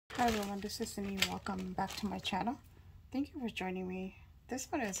Hi everyone, this is Cindy. Welcome back to my channel. Thank you for joining me. This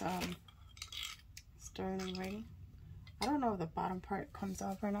one is sterling ring. I don't know if the bottom part comes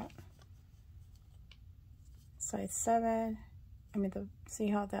off or not. Size 7. I mean, see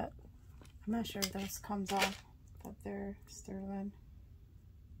how that, I'm not sure if this comes off, but they're sterling.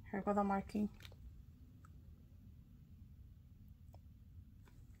 Here go the marking.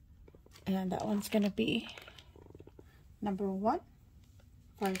 And that one's gonna be number 1,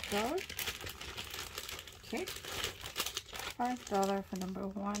 $5. Okay, $5 for number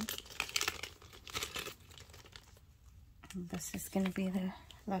 1. And this is gonna be the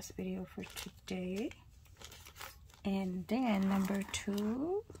last video for today. And then number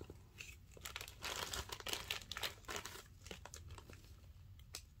 2.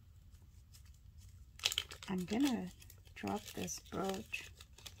 I'm gonna drop this brooch.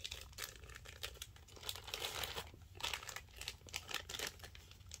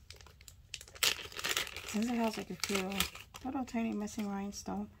 Since it has like a few little tiny missing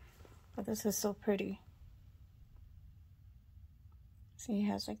rhinestone, but this is so pretty. See, it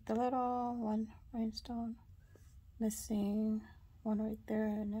has like the little one rhinestone missing, one right there,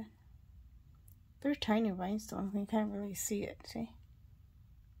 and then they're tiny rhinestones. You can't really see it. See,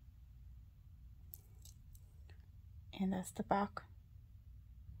 and that's the back.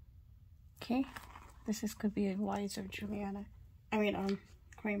 Okay, this could be a Wise or Juliana. I mean,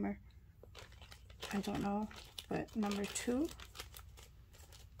 Kramer. I don't know, but number 2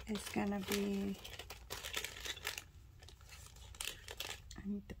 is gonna be, I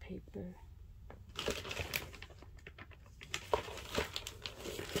need the paper.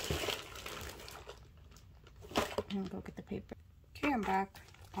 I'm gonna go get the paper. Okay, I'm back.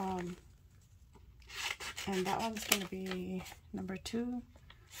 And that one's gonna be number 2.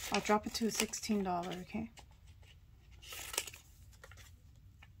 I'll drop it to $16, okay?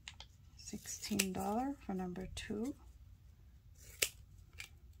 $16 for number 2.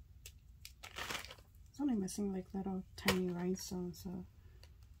 It's only missing like little tiny rhinestones, so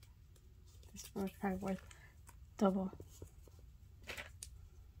this was probably worth double.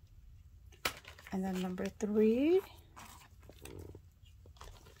 And then number 3.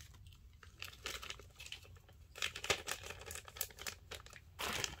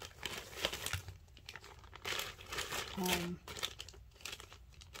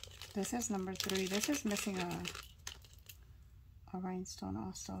 This is number 3. This is missing a rhinestone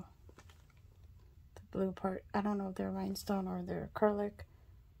also. The blue part. I don't know if they're rhinestone or they're acrylic.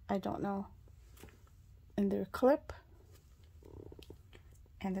 I don't know. And they're clip.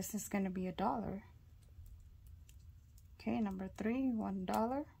 And this is going to be $1. Okay, number 3,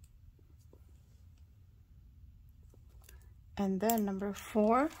 $1. And then number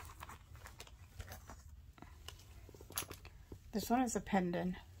 4. This one is a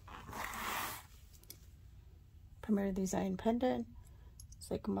pendant. Premier Design pendant. It's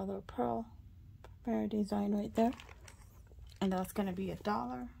like a mother of pearl. Premier Design right there. And that's going to be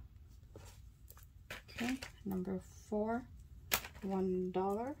 $1. Okay, number 4,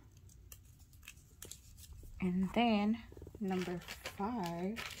 $1. And then number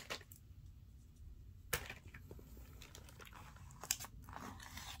 5.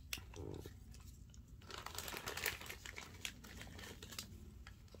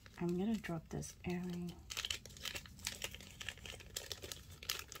 I'm going to drop this earring.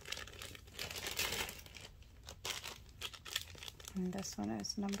 And this one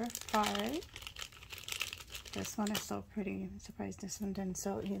is number 5. This one is so pretty. I'm surprised this one didn't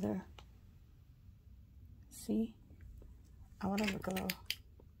sell either. See? I want to glow.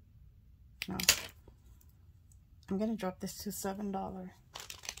 No. I'm going to drop this to $7.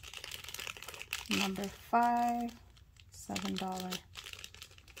 Number 5, $7.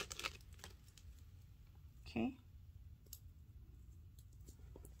 Okay.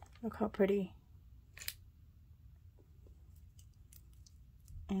 Look how pretty.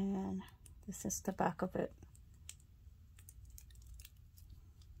 And this is the back of it.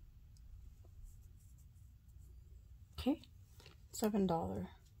 Okay, $7.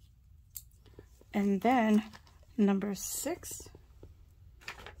 And then number 6.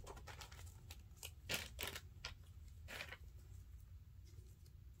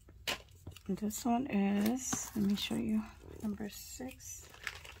 And this one is, let me show you, number 6.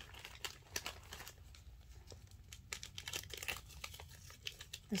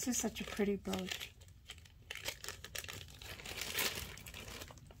 This is such a pretty brooch.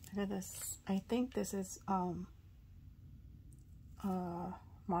 Look at this. I think this is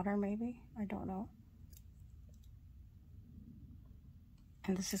modern, maybe. I don't know.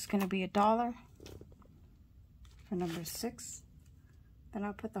 And this is going to be $1 for number 6. Then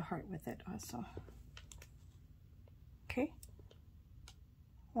I'll put the heart with it also. Okay,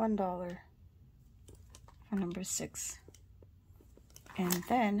 $1 for number 6. And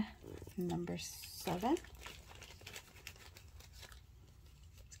then number 7.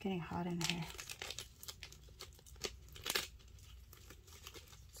 It's getting hot in here.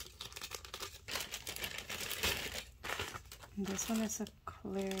 And this one is a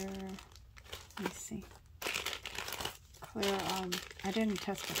clear, let me see. Clear, I didn't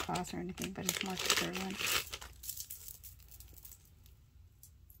test the class or anything, but it's marked sterling.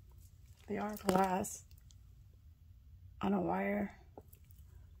 They are glass on a wire.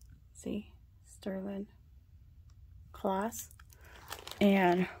 See, sterling class.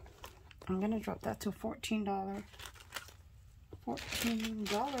 And I'm gonna drop that to $14.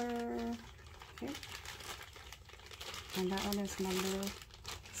 $14. Okay. And that one is number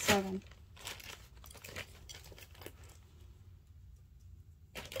 7.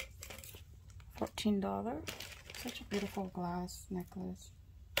 $14. Such a beautiful glass necklace.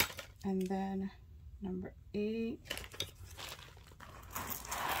 And then number 8.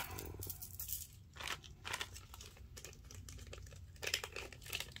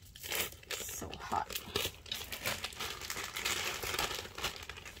 So hot.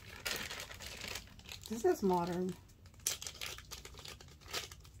 This is modern.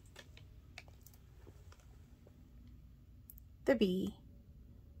 The bee.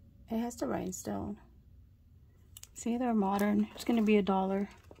 It has the rhinestone. See, they're modern. It's going to be $1.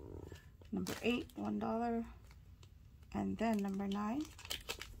 Number 8, $1. And then number 9.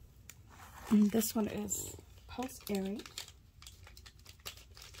 And this one is pulse earring.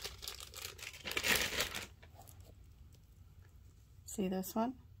 See this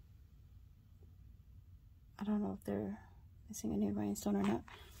one? I don't know if they're missing any rhinestone or not.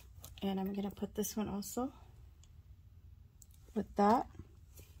 And I'm going to put this one also with that.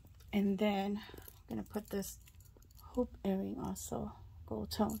 And then I'm going to put this hoop earring also,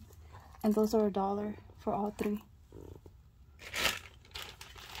 gold tone. And those are $1 for all 3.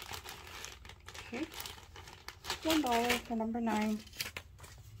 Okay. $1 for number 9.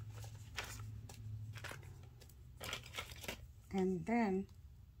 And then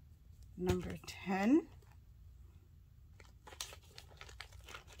number 10.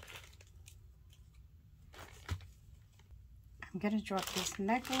 I'm gonna drop this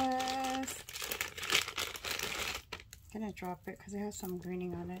necklace. I'm gonna drop it because it has some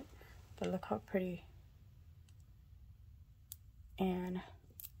greening on it. But look how pretty. And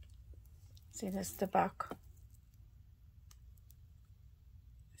see, this is the back.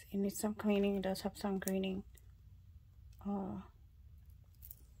 So it needs some cleaning. It does have some greening.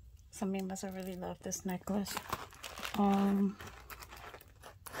 Somebody must have really loved this necklace. I'll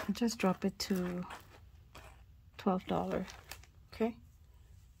just drop it to $12. Okay,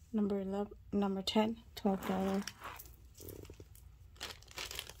 number 10, $12.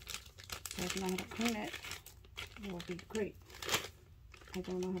 If I know how to clean it, it will be great. I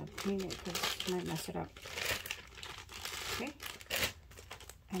don't know how to clean it because I might mess it up. Okay,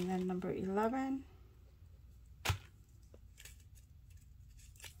 and then number 11.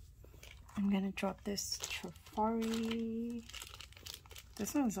 I'm gonna drop this Trifari.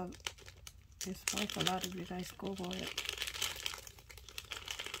 This one's it's worth a lot if you guys Google it.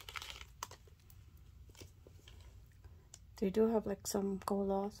 They do have like some gold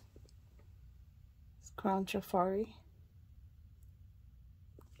laws. It's Crown Trifari.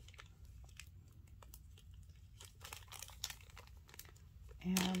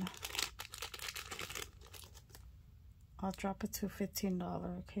 And I'll drop it to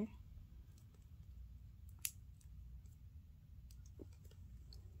 $15, okay?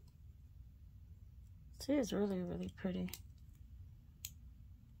 See, it's really, really pretty.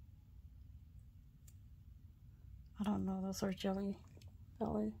 I don't know, those are jelly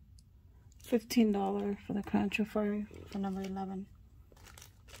belly. $15 for the Crown Trifari for number 11.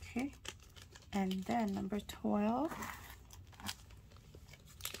 Okay, and then number 12.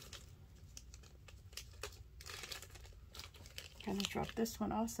 Gonna drop this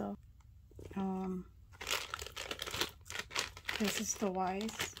one also. This is the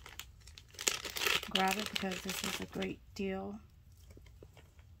Wise. Grab it because this is a great deal.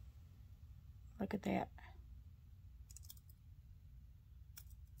 Look at that.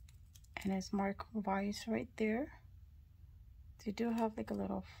 And it's marked Wise right there. They do have like a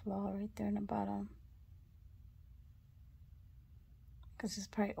little flaw right there in the bottom, because it's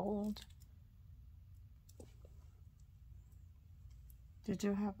probably old. They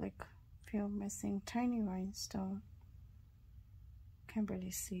do have like a few missing tiny rhinestone. Can't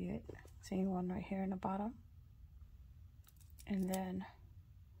really see it. See one right here in the bottom. And then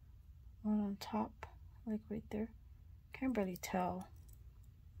one on top, like right there. Can't really tell.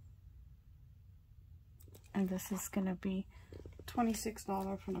 And this is gonna be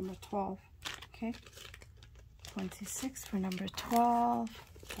 $26 for number 12. Okay, 26 for number 12.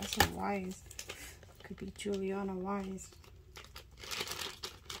 That's a Wise. Could be Juliana Wise.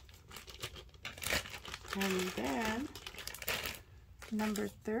 And then number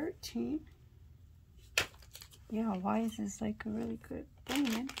 13. Yeah, Wise is like a really good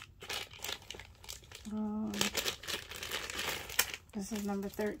brand. This is number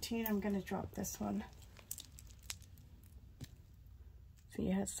 13. I'm gonna drop this one. So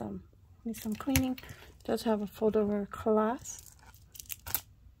you have need some cleaning. It does have a fold over clasp.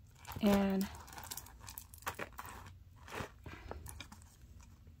 And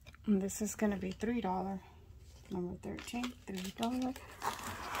this is gonna be $3. Number 13, $3.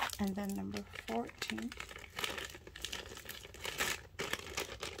 And then number 14.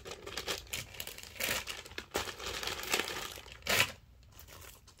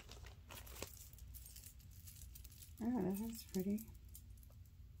 Oh, this is pretty.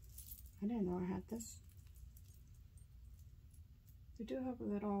 I didn't know I had this. They do have a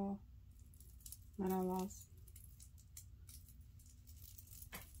little metal loss.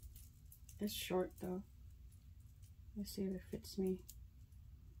 It's short though. Let's see if it fits me.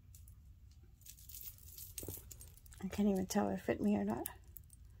 I can't even tell if it fit me or not.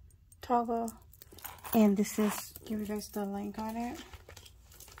 Toggle. And this is, give you guys the link on it.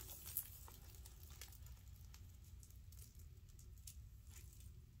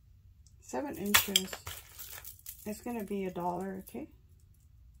 $7 inches. It's gonna be $1, okay?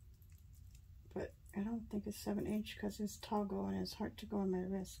 But I don't think it's 7" because it's toggle and it's hard to go on my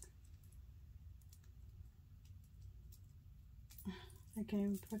wrist. I can't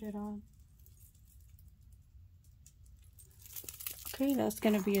even put it on. Okay, that's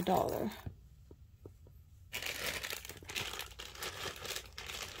gonna be $1.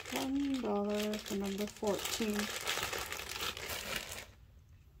 $1 for number 14.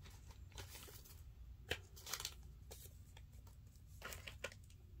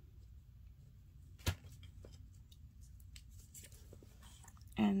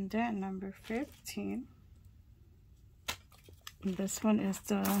 And then number 15. This one is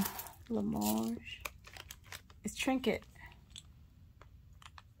the Limoges. It's Trinket.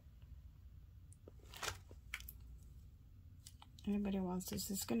 Anybody wants this?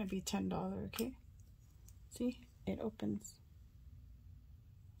 It's gonna be $10, okay? See, it opens.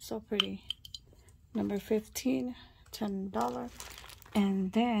 So pretty. Number 15, $10.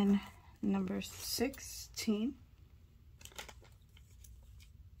 And then number 16.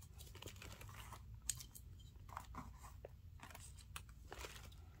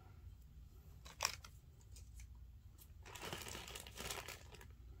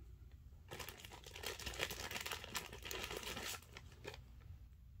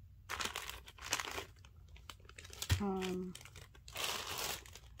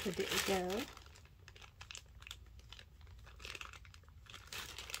 Where did it go?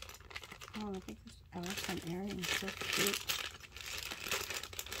 Oh, look at this. I like some earrings. So cute.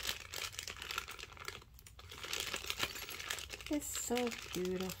 It's so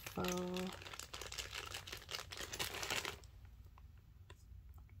beautiful.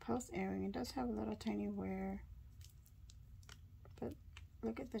 Post earring. It does have a little tiny wear. But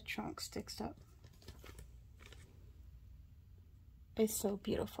look at the trunk sticks up. It's so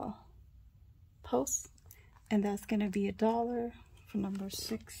beautiful. Post, and that's gonna be $1 for number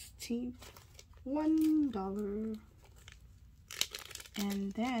 16. $1.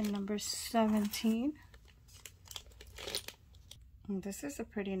 And then number 17. And this is a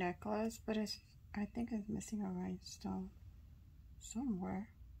pretty necklace, but I think it's missing a rhinestone somewhere.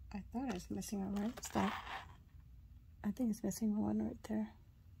 I thought it was missing a rhinestone. I think it's missing one right there.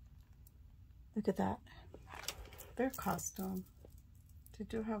 Look at that. Their costume. They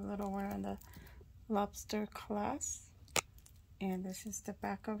do have a little wear on the lobster clasp. And this is the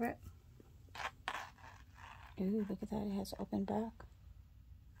back of it. Ooh, look at that. It has open back.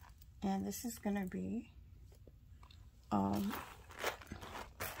 And this is gonna be $2,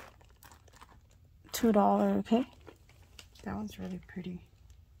 okay? That one's really pretty.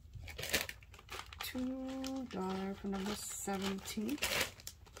 $2 for number 17.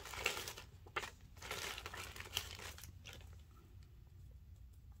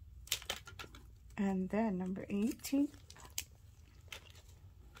 And then number 18.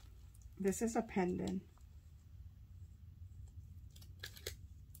 This is a pendant.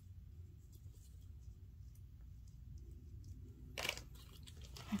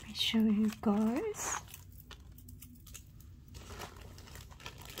 Let me show you guys.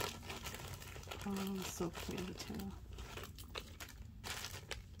 So pretty too.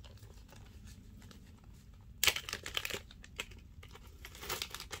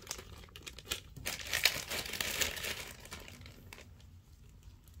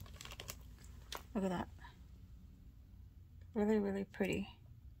 Look at that. Really, really pretty.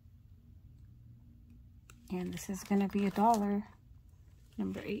 And this is gonna be $1.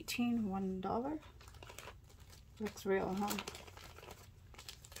 Number 18, $1. Looks real, huh?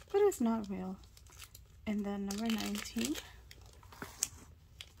 But it's not real. And then number 19.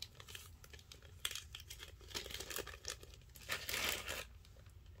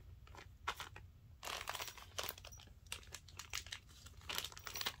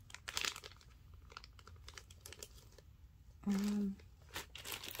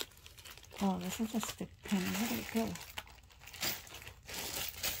 Oh, this is a stick pin. Where did it go?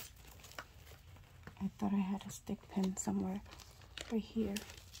 I thought I had a stick pin somewhere. Right here.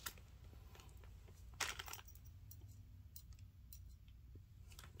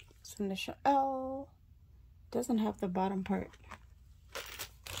 It's initial L. Doesn't have the bottom part.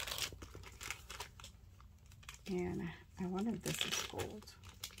 And I wonder if this is gold.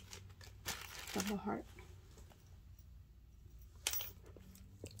 Double heart.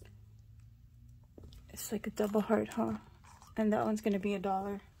 It's like a double heart, huh? And that one's gonna be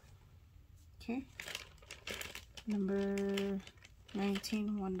 $1. Okay. Number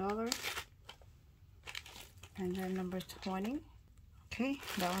 19, $1. And then number 20. Okay,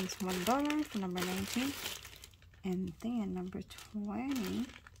 that one's $1 for number 19. And then number 20.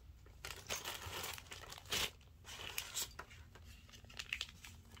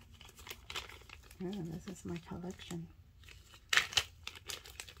 Oh, this is my collection.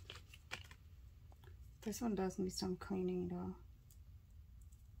 This one does need some cleaning though.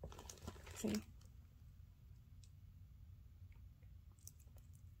 See?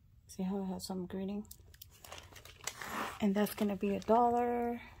 See how it has some greening? And that's gonna be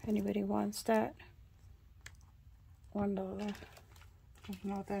 $1. Anybody wants that? $1. If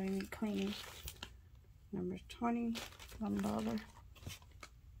not, that I need cleaning. Number 20, $1.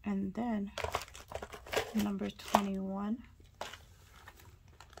 And then number 21.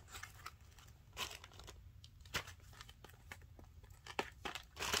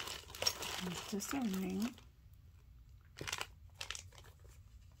 Is this a ring?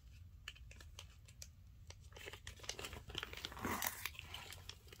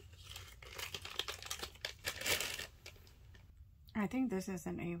 I think this is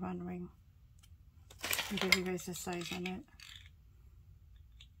an A1 ring. I'll give you guys the size on it.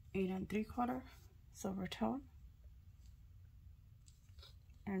 8 3/4 silver tone.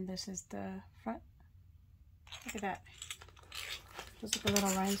 And this is the front. Look at that. Just like a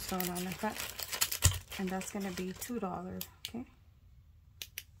little rhinestone on the front. And that's gonna be $2, okay?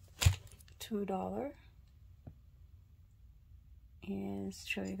 $2. And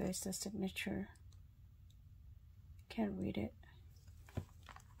show you guys the signature. Can't read it.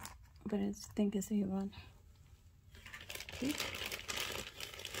 But I think it's A1. Okay.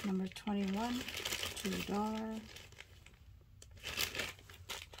 Number 21, $2.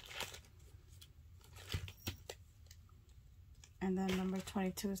 And then number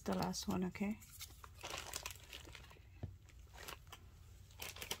 22 is the last one, okay?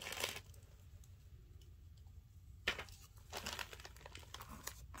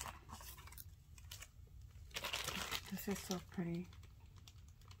 This is so pretty.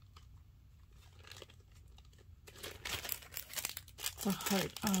 The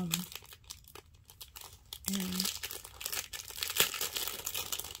heart, and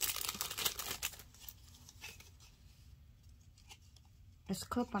it's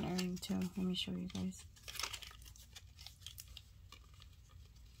clip-on earring too. Let me show you guys.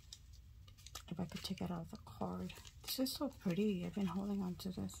 If I could take it out of the card. This is so pretty. I've been holding on to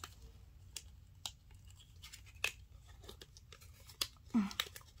this.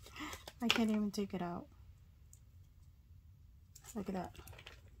 I can't even take it out. Look at that.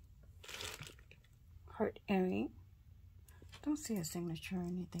 Heart earring. Don't see a signature or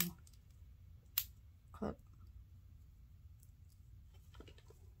anything. Clip.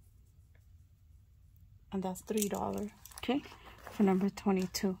 And that's $3, okay? For number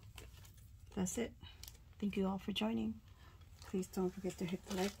 22. That's it. Thank you all for joining. Please don't forget to hit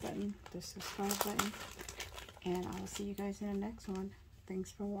the like button, the subscribe button, and I'll see you guys in the next one.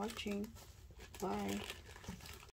 Thanks for watching. Bye.